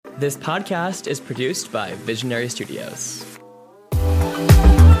This podcast is produced by Visionary Studios.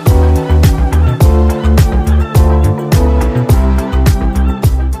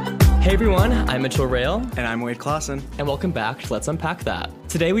 Hey everyone, I'm Mitchell Rail. And I'm Wade Clausen. And welcome back to Let's Unpack That.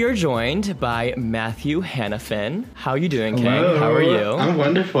 Today we are joined by Matthew Hanifan. How are you doing, King? Hello. How are you? I'm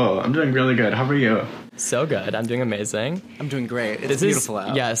wonderful. I'm doing really good. How are you? So good. I'm doing amazing. I'm doing great. It's beautiful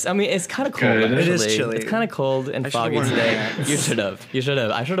out. Yes. I mean, it's kind of cold, Good. actually. It is chilly. It's kind of cold and I should've foggy worn today. pants. You should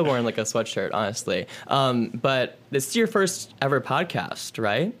have. I should have worn like a sweatshirt, honestly. But this is your first ever podcast,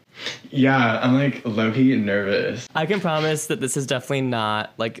 right? Yeah, I'm like low-key nervous. I can promise that this is definitely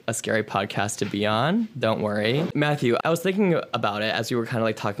not like a scary podcast to be on. Don't worry. Matthew, I was thinking about it as we were kind of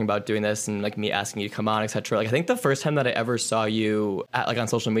like talking about doing this and like me asking you to come on, etc. Like I think the first time that I ever saw you at, like on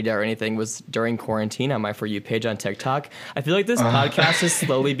social media or anything was during quarantine on my For You page on TikTok. I feel like this podcast is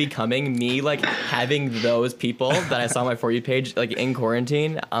slowly becoming me like having those people that I saw on my For You page like in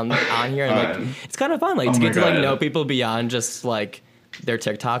quarantine on here. And like it's kind of fun like to get to like know people beyond just like their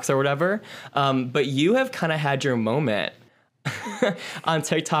TikToks or whatever. But you have kind of had your moment on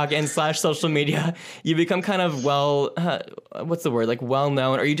TikTok and / social media. You become kind of what's the word? Like well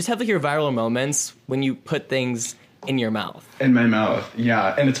known, or you just have like your viral moments when you put things in your mouth. In my mouth,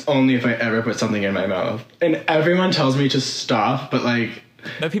 yeah. And it's only if I ever put something in my mouth. And everyone tells me to stop, but like...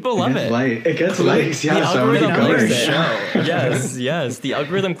 But people love it. It gets likes, yeah. The So I'm algorithm going. likes it. Yes. The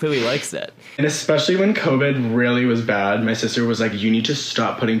algorithm clearly likes it. And especially when COVID really was bad, my sister was like, you need to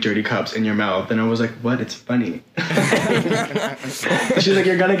stop putting dirty cups in your mouth. And I was like, what? It's funny. She's like,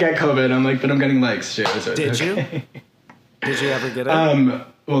 you're gonna get COVID. I'm like, but I'm getting likes too. So Did you? Did you ever get it?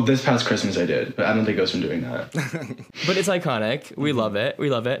 Well, this past Christmas I did, but I don't think it was from doing that. But it's iconic. We love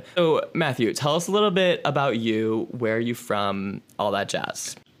it. So, Matthew, tell us a little bit about you. Where are you from? All that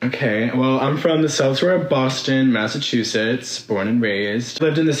jazz. Okay, well, I'm from the South Shore of Boston, Massachusetts, born and raised.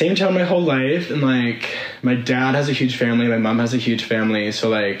 Lived in the same town my whole life, and, like, my dad has a huge family, my mom has a huge family, so,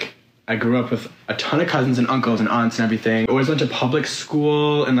 like, I grew up with a ton of cousins and uncles and aunts and everything. Always went to public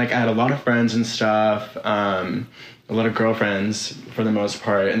school, and, like, I had a lot of friends and stuff, a lot of girlfriends for the most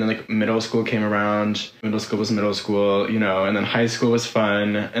part. And then like middle school came around. Middle school was middle school, you know, and then high school was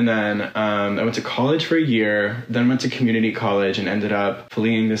fun. And then I went to college for a year, then went to community college and ended up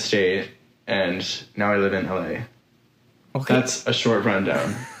fleeing the state. And now I live in LA. Okay. That's a short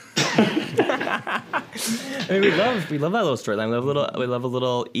rundown. I mean, we love that little storyline. We love a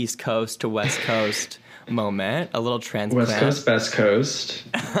little East Coast to West Coast moment, a little transplant. West Coast, Best Coast.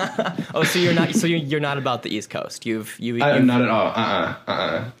 Oh, so you're not about the East Coast. You've not at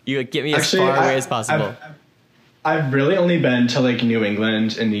all. You get me as far away as possible. I've really only been to like New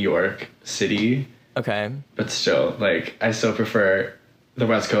England and New York City. Okay. But still, like, I still prefer the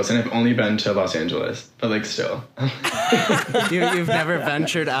West Coast, and I've only been to Los Angeles. But like, still. You've never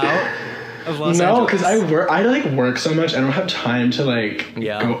ventured out of Los Angeles? No, because I work so much. I don't have time to like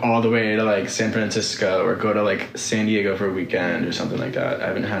go all the way to like San Francisco or go to like San Diego for a weekend or something like that. I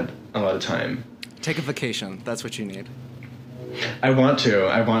haven't had a lot of time. Take a vacation. That's what you need. I want to.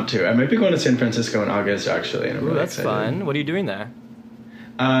 I might be going to San Francisco in August, actually. And I'm really that's excited. Fun. What are you doing there?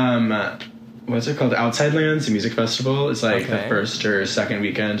 What's it called? Outside Lands Music Festival. It's like the first or second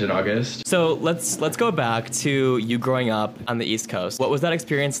weekend in August. So let's go back to you growing up on the East Coast. What was that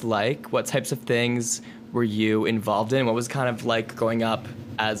experience like? What types of things were you involved in? What was kind of like growing up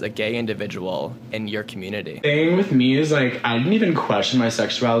as a gay individual in your community? The thing with me is like I didn't even question my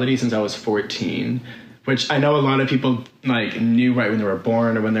sexuality since I was 14. Which I know a lot of people like knew right when they were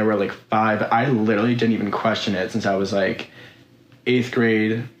born or when they were like 5. I literally didn't even question it since I was like 8th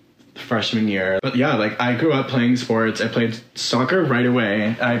grade, freshman year. But yeah, like I grew up playing sports. I played soccer right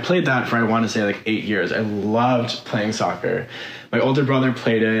away. I played that for I want to say like 8 years. I loved playing soccer. My older brother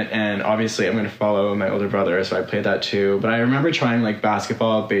played it, and obviously I'm going to follow my older brother, so I played that too. But I remember trying like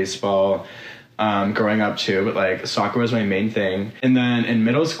basketball, baseball, growing up too, but like soccer was my main thing. And then in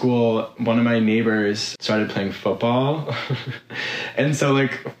middle school, one of my neighbors started playing football. And so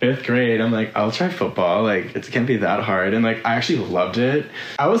like 5th grade, I'm like, I'll try football. Like it can't be that hard. And like I actually loved it.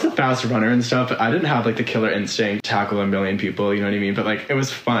 I was a fast runner and stuff, but I didn't have like the killer instinct to tackle a million people, you know what I mean? But like it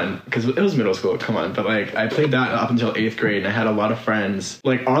was fun because it was middle school, come on. But like I played that up until 8th grade, and I had a lot of friends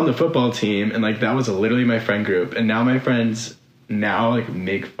like on the football team, and like that was literally my friend group. And now my friends like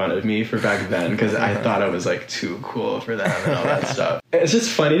make fun of me for back then because I thought I was like too cool for them and all that stuff. It's just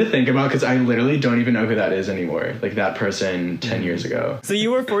funny to think about because I literally don't even know who that is anymore, like that person 10 years ago. So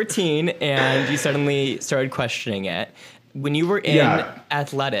you were 14 and you suddenly started questioning it. When you were in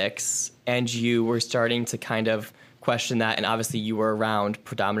athletics and you were starting to kind of question that, and obviously you were around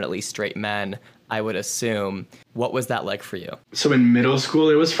predominantly straight men I would assume. What was that like for you? So in middle school,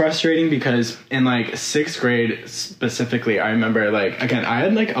 it was frustrating because in like 6th grade specifically, I remember like, again, I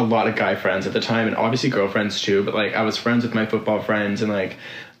had like a lot of guy friends at the time and obviously girlfriends too, but like I was friends with my football friends and like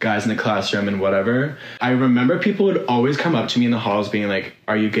guys in the classroom and whatever. I remember people would always come up to me in the halls being like,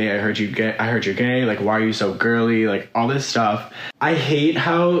 are you gay? I heard you're gay. Like, why are you so girly? Like all this stuff. I hate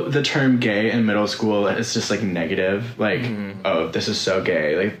how the term gay in middle school is just like negative. Like, oh, this is so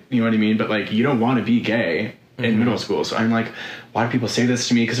gay. Like, you know what I mean? But like, you don't want to be gay in middle school. So I'm like, why do people say this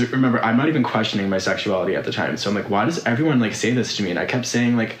to me? Because remember, I'm not even questioning my sexuality at the time. So I'm like, why does everyone like say this to me? And I kept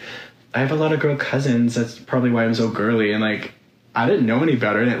saying like, I have a lot of girl cousins. That's probably why I'm so girly. And like, I didn't know any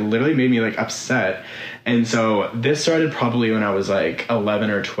better. And it literally made me like upset. And so this started probably when I was like 11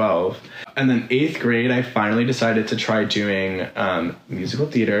 or 12. And then 8th grade, I finally decided to try doing musical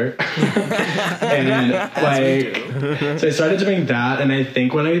theater. And like, so I started doing that. And I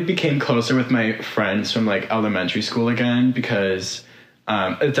think when I became closer with my friends from like elementary school again, because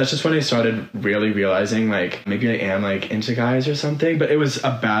that's just when I started really realizing like maybe I am like into guys or something. But it was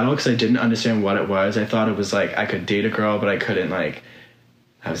a battle because I didn't understand what it was. I thought it was like I could date a girl, but I couldn't like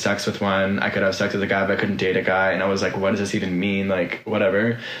have sex with one. I could have sex with a guy, but I couldn't date a guy. And I was like, what does this even mean? Like,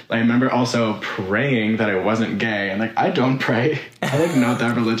 whatever. I remember also praying that I wasn't gay. And like, I don't pray. I'm like not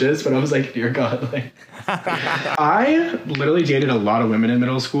that religious, but I was like, dear God, like, I literally dated a lot of women in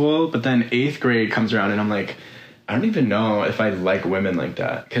middle school, but then 8th grade comes around and I'm like, I don't even know if I like women like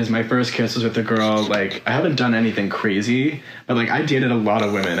that. Because my first kiss was with a girl. Like, I haven't done anything crazy, but like I dated a lot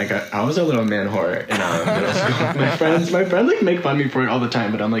of women. Like I was a little man whore in middle school. My friends like make fun of me for it all the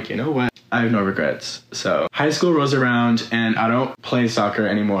time, but I'm like, you know what? I have no regrets. So high school rolls around and I don't play soccer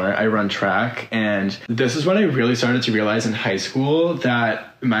anymore. I run track. And this is when I really started to realize in high school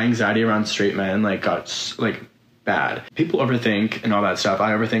that my anxiety around straight men like got like bad. People overthink and all that stuff.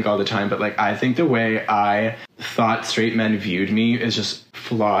 I overthink all the time, but like I think the way I thought straight men viewed me is just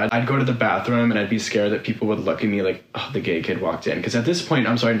flawed. I'd go to the bathroom and I'd be scared that people would look at me like, oh, the gay kid walked in. Because at this point,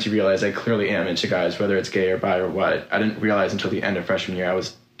 I'm starting to realize I clearly am into guys, whether it's gay or bi or what. I didn't realize until the end of freshman year I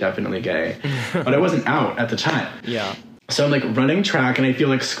was definitely gay, but I wasn't out at the time. Yeah. So I'm like running track and I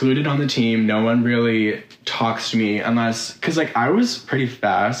feel excluded on the team. No one really talks to me unless, cause like I was pretty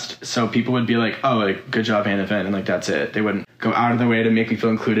fast. So people would be like, oh, like good job, Hanifan. And like, that's it. They wouldn't go out of their way to make me feel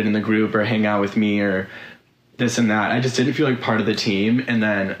included in the group or hang out with me or this and that. I just didn't feel like part of the team. And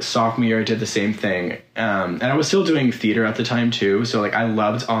then sophomore year, I did the same thing. And I was still doing theater at the time too. So like I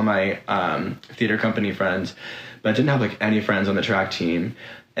loved all my theater company friends, but I didn't have like any friends on the track team.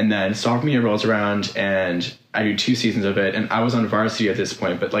 And then sophomore year rolls around and I do 2 seasons of it. And I was on varsity at this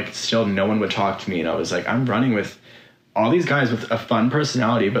point, but like still no one would talk to me. And I was like, I'm running with all these guys with a fun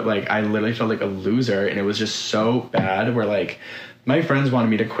personality, but like I literally felt like a loser. And it was just so bad where like my friends wanted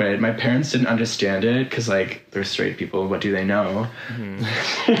me to quit. My parents didn't understand it because like they're straight people. What do they know?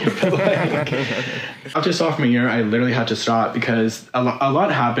 But like after sophomore year, I literally had to stop because a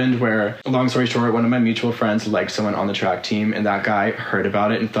lot happened where, long story short, one of my mutual friends liked someone on the track team and that guy heard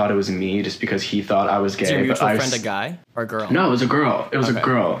about it and thought it was me just because he thought I was gay. Is your mutual friend a guy or a girl? No, it was a girl. It was a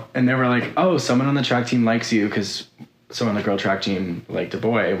girl. And they were like, oh, someone on the track team likes you because someone on the girl track team liked a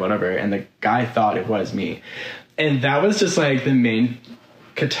boy, whatever. And the guy thought it was me. And that was just like the main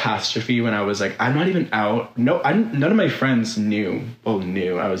catastrophe when I was like, I'm not even out. No, none of my friends knew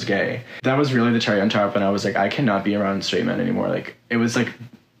I was gay. That was really the cherry on top when I was like, I cannot be around straight men anymore. Like it was like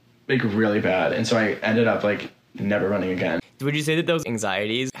really bad. And so I ended up like never running again. Would you say that those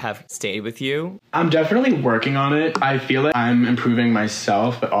anxieties have stayed with you? I'm definitely working on it. I feel like I'm improving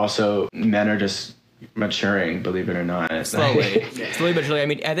myself, but also men are just maturing, believe it or not. Slowly but surely. I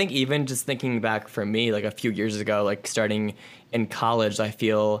mean, I think even just thinking back for me, like a few years ago, like starting in college, I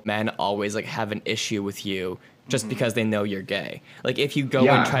feel men always like have an issue with you just because they know you're gay. Like if you go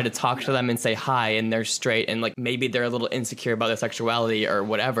and try to talk to them and say hi and they're straight and like maybe they're a little insecure about their sexuality or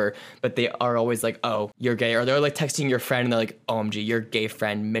whatever, but they are always like, oh, you're gay. Or they're like texting your friend and they're like, OMG, your gay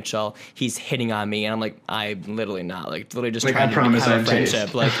friend Mitchell, he's hitting on me. And I'm like, I'm literally not. Like literally just like, trying to have a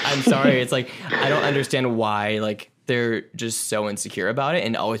friendship. Like, I'm sorry. It's like, I don't understand why like they're just so insecure about it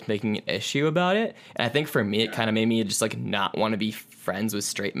and always making an issue about it. And I think for me, it kind of made me just like not want to be friends with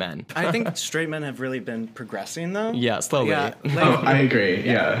straight men. I think straight men have really been progressing though. Yeah, slowly. Yeah, I agree.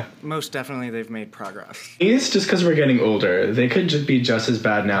 Yeah. Most definitely they've made progress. It's just because we're getting older. They could just be just as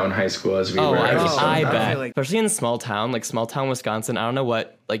bad now in high school as we were. I bet. Like, especially in small town Wisconsin. I don't know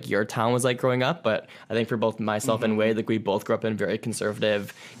what like your town was like growing up, but I think for both myself and Wade, like we both grew up in very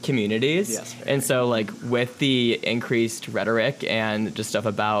conservative communities. Yes. And so like with the increased rhetoric and just stuff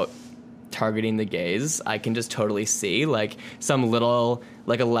about targeting the gays, I can just totally see like some little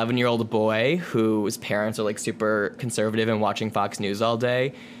like 11-year-old boy whose parents are like super conservative and watching Fox News all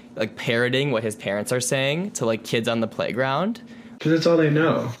day, like parroting what his parents are saying to like kids on the playground. Because it's all they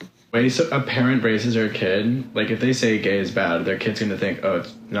know. Way so a parent raises their kid, like if they say gay is bad, their kid's gonna think, oh,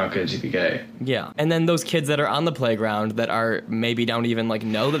 it's not good to be gay. Yeah. And then those kids that are on the playground that are maybe don't even like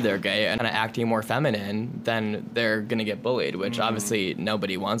know that they're gay and acting more feminine, then they're gonna get bullied, which obviously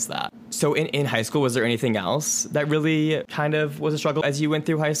nobody wants that. So in high school, was there anything else that really kind of was a struggle as you went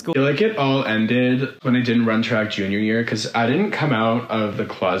through high school? I feel like it all ended when I didn't run track junior year, because I didn't come out of the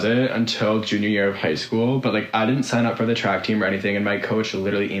closet until junior year of high school, but like I didn't sign up for the track team or anything, and my coach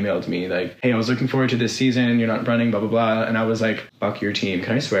literally emailed me like, hey, I was looking forward to this season, you're not running, blah blah blah, and I was like, fuck your team,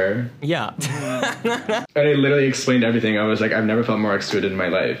 can I swear? Yeah. And I literally explained everything. I was like, I've never felt more excluded in my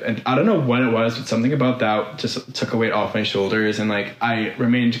life, and I don't know what it was, but something about that just took a weight off my shoulders, and like I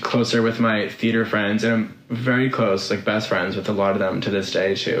remained closer with my theater friends, and I'm very close, like best friends with a lot of them to this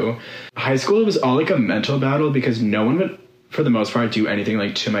day too. High school was all like a mental battle because no one would, for the most part, do anything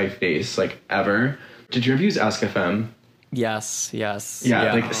like to my face, like ever. Did you ever use Ask FM? Yes. Yeah,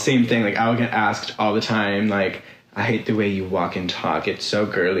 like same thing. Like I would get asked all the time, like, I hate the way you walk and talk, it's so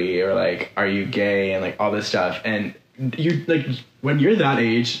girly, or like, are you gay, and like all this stuff. And you like when you're that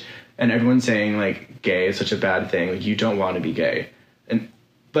age and everyone's saying like gay is such a bad thing, like you don't want to be gay. And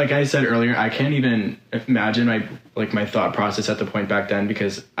like I said earlier, I can't even imagine my thought process at the point back then,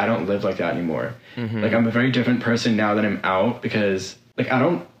 because I don't live like that anymore. Like I'm a very different person now that I'm out, because like I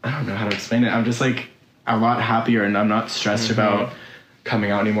don't know how to explain it. I'm just like a lot happier, and I'm not stressed about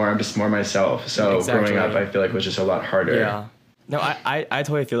coming out anymore. I'm just more myself. So growing up, I feel like was just a lot harder. Yeah. No, I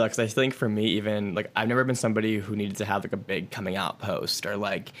totally feel that, because I think for me, even like I've never been somebody who needed to have like a big coming out post or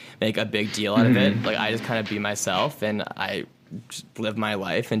like make a big deal out of it. Like I just kind of be myself, and I just live my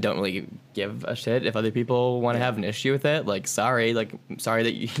life and don't really give a shit if other people want to have an issue with it. Like sorry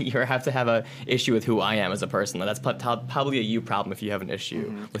that you have to have a issue with who I am as a person. That's probably a you problem if you have an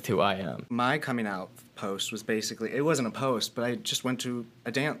issue with who I am. My coming out post was basically, it wasn't a post, but I just went to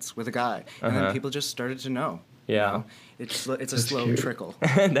a dance with a guy, and then people just started to know. Yeah. You know? It's a slow cute. trickle.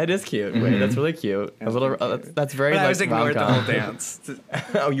 That is cute. Wait, that's really cute. A little. That's very. But like, I was ignored the rom-com. whole dance.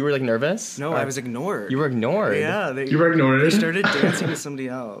 Oh, you were like nervous? No, I was ignored. You were ignored. Yeah, You were ignored? They started dancing with somebody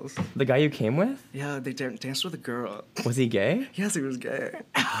else. The guy you came with? Yeah, they danced with a girl. Was he gay? Yes, he was gay.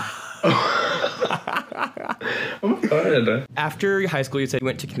 Oh my god. After high school, you said you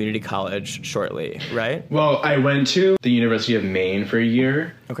went to community college shortly, right? Well, I went to the University of Maine for a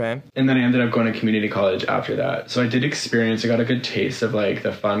year. Okay. And then I ended up going to community college after that. So I did experience, I got a good taste of like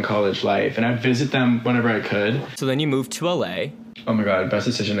the fun college life, and I'd visit them whenever I could. So then you moved to LA. Oh my god, best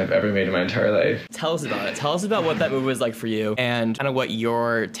decision I've ever made in my entire life. Tell us about it. Tell us about what that move was like for you, and kind of what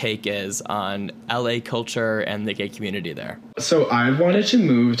your take is on LA culture and the gay community there. So I've wanted to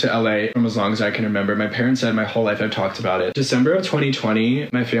move to LA from as long as I can remember. My parents said my whole life I've talked about it. December of 2020,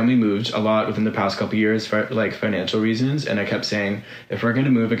 my family moved a lot within the past couple years for like financial reasons, and I kept saying, if we're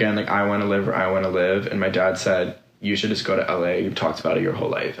gonna move again, like I want to live where I want to live. And my dad said, you should just go to LA. You've talked about it your whole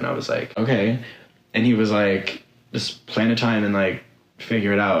life. And I was like, okay. And he was like, just plan a time and like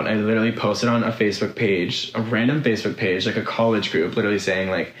figure it out. And I literally posted on a Facebook page, a random Facebook page, like a college group, literally saying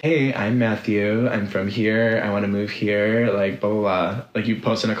like, hey, I'm Matthew, I'm from here, I want to move here, like blah blah blah. Like you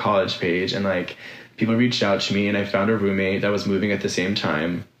post on a college page, and like people reached out to me, and I found a roommate that was moving at the same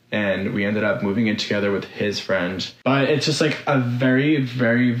time, and we ended up moving in together with his friend. But it's just like a very,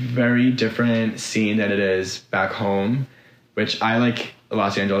 very, very different scene than it is back home, which I like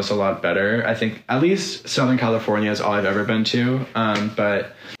Los Angeles a lot better. I think at least Southern California is all I've ever been to.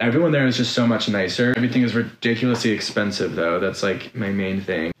 But everyone there is just so much nicer. Everything is ridiculously expensive though. That's like my main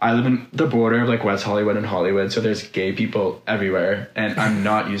thing. I live in the border of like West Hollywood and Hollywood, so there's gay people everywhere, and I'm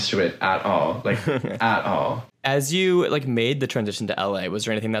not used to it at all. Like at all. As you like made the transition to LA, was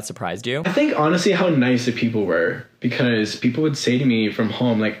there anything that surprised you? I think honestly how nice the people were, because people would say to me from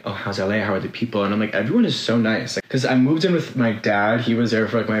home like, oh, how's LA? How are the people? And I'm like, everyone is so nice. Because I moved in with my dad. He was there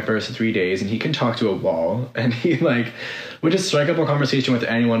for like my first 3 days, and he can talk to a wall, and he like would just strike up a conversation with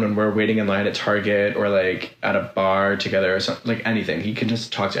anyone when we're waiting in line at Target or like at a bar together or something, like anything. He can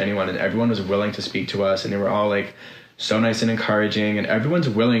just talk to anyone, and everyone was willing to speak to us, and they were all like so nice and encouraging, and everyone's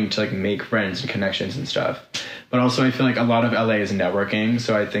willing to like make friends and connections and stuff. But also I feel like a lot of LA is networking,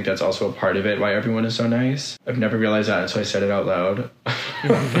 so I think that's also a part of it, why everyone is so nice. I've never realized that until I said it out loud.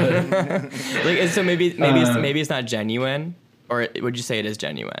 Like, so maybe it's not genuine, or would you say it is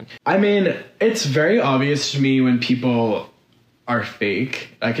genuine? I mean, it's very obvious to me when people are fake.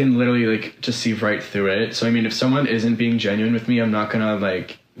 I can literally like just see right through it. So I mean, if someone isn't being genuine with me, I'm not gonna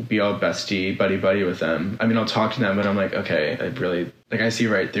like be all bestie, buddy with them. I mean, I'll talk to them, but I'm like, okay, I really, like, I see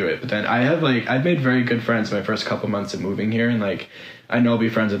right through it. But then I've made very good friends my first couple months of moving here, and like, I know I'll be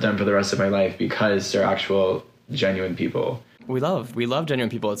friends with them for the rest of my life because they're actual genuine people. We love genuine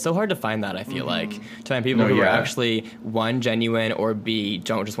people. It's so hard to find that, I feel like. To find people who are actually, one, genuine, or B,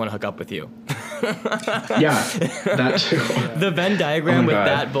 don't just want to hook up with you. Yeah, that too. The Venn diagram with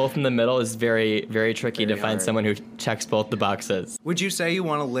that both in the middle is very, very tricky to find someone who checks both the boxes. Would you say you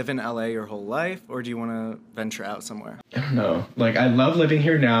want to live in LA your whole life, or do you want to venture out somewhere? I don't know. Like, I love living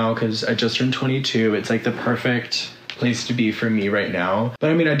here now because I just turned 22. It's like the perfect place to be for me right now. But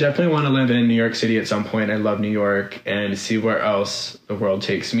I mean, I definitely want to live in New York City at some point. I love New York, and see where else the world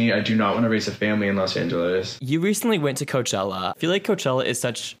takes me. I do not want to raise a family in Los Angeles. You recently went to Coachella. I feel like Coachella is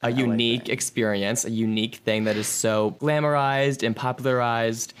such a unique experience, a unique thing that is so glamorized and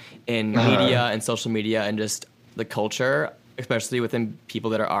popularized in media and social media and just the culture, especially within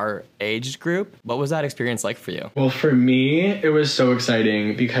people that are our age group. What was that experience like for you? Well, for me, it was so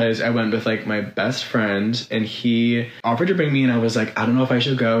exciting because I went with like my best friend, and he offered to bring me, and I was like, I don't know if I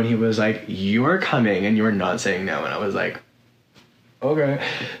should go. And he was like, you are coming and you are not saying no. And I was like, okay.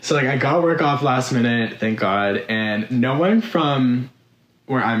 So like, I got work off last minute, thank God. And no one from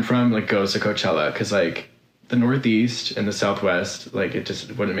where I'm from like goes to Coachella because like the Northeast and the Southwest, like it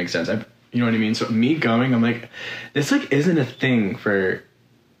just wouldn't make sense. You know what I mean? So me going, I'm like, this like isn't a thing for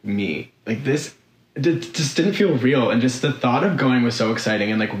me. Like this just didn't feel real. And just the thought of going was so exciting.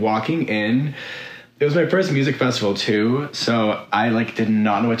 And like walking in, it was my first music festival too. So I like did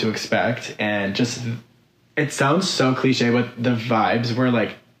not know what to expect. And just, it sounds so cliche, but the vibes were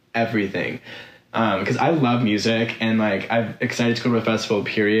like everything. Because I love music, and like I'm excited to go to a festival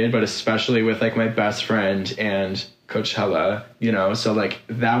period, but especially with like my best friend and Coachella, you know, so like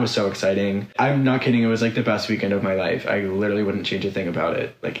that was so exciting. I'm not kidding, it was like the best weekend of my life. I literally wouldn't change a thing about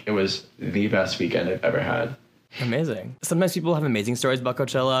it. Like it was the best weekend I've ever had. Amazing. Sometimes people have amazing stories about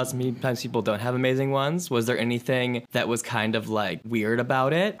Coachella. Sometimes people don't have amazing ones. Was there anything that was kind of like weird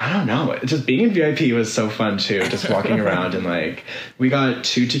about it? I don't know. Just being in VIP was so fun too. Just walking around and like, we got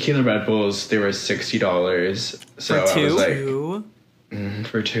 2 tequila Red Bulls. They were $60. So for 2? I was like,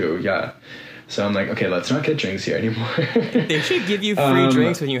 for 2, yeah. So I'm like, okay, let's not get drinks here anymore. They should give you free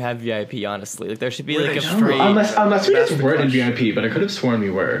drinks when you have VIP, honestly. Like there should be like a free... Unless we just weren't in VIP, but I could have sworn we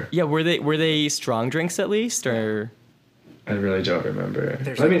were. Yeah, were they strong drinks at least, or... I really don't remember.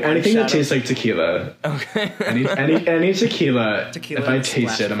 I mean, anything that tastes like tequila. Okay. any tequila, if I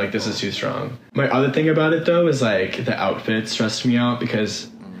taste it, I'm like, this is too strong. My other thing about it, though, is like the outfits stressed me out because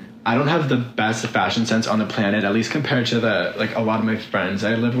I don't have the best fashion sense on the planet, at least compared to the like a lot of my friends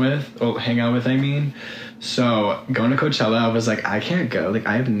I live with, or hang out with, I mean. So going to Coachella, I was like, I can't go. Like,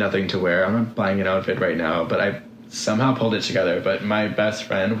 I have nothing to wear. I'm not buying an outfit right now, but I somehow pulled it together. But my best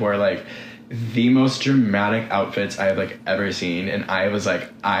friend wore like the most dramatic outfits I have like ever seen, and I was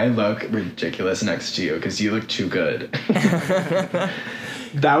like, I look ridiculous next to you because you look too good.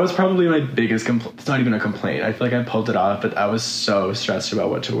 That was probably my biggest complaint. It's not even a complaint. I feel like I pulled it off, but I was so stressed about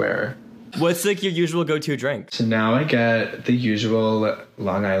what to wear. What's like your usual go-to drink? So now I get the usual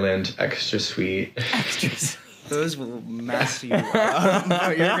Long Island extra sweet. Extra sweet. Those will mess you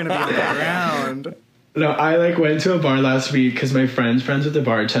up. You're going to be on the ground. No, I like went to a bar last week because my friend's friends with the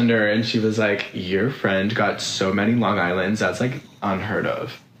bartender, and she was like, your friend got so many Long Islands. That's like unheard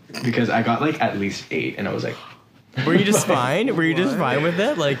of. Because I got like at least 8, and I was like, were you just fine? Were you just fine with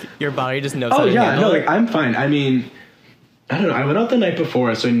it? Like, your body just knows how to handle it? Like, I'm fine. I mean, I don't know. I went out the night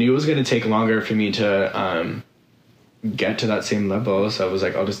before, so I knew it was going to take longer for me to get to that same level. So I was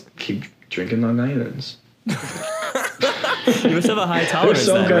like, I'll just keep drinking Long Islands. You must have a high tolerance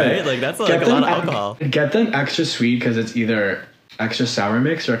so then, good. right? Like, that's like a lot of alcohol. Get them extra sweet because it's either extra sour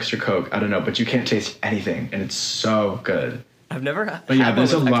mix or extra Coke. I don't know, but you can't taste anything, and it's so good. I've never But yeah,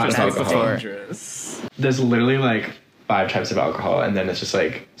 there's a lot of alcohol. There's literally like 5 types of alcohol, and then it's just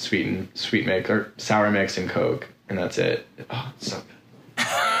like sweet mix or sour mix and Coke, and that's it. Oh, it's so good.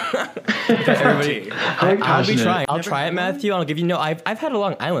 Everybody, I'll be trying. I'll try it, Matthew. I'll give you. No, I've had a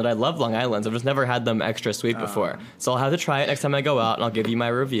Long Island. I love Long Islands. I've just never had them extra sweet before. So I'll have to try it next time I go out, and I'll give you my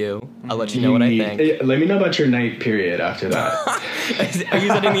review. I'll let you know what I think. Let me know about your night period after that. Are you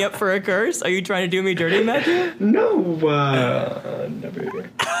setting me up for a curse? Are you trying to do me dirty, Matthew? No, never.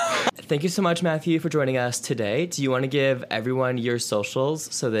 Thank you so much, Matthew, for joining us today. Do you want to give everyone your socials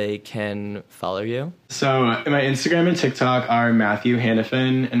so they can follow you? So my Instagram and TikTok are Matthew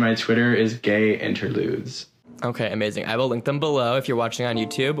Hanifan, and my Twitter is Gay Interludes. Okay, amazing. I will link them below if you're watching on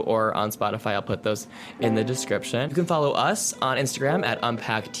YouTube or on Spotify. I'll put those in the description. You can follow us on Instagram at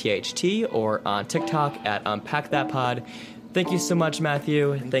UnpackTHT or on TikTok at UnpackThatPod. Thank you so much,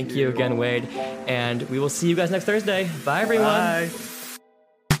 Matthew. Thank you again, Wade. And we will see you guys next Thursday. Bye, everyone. Bye.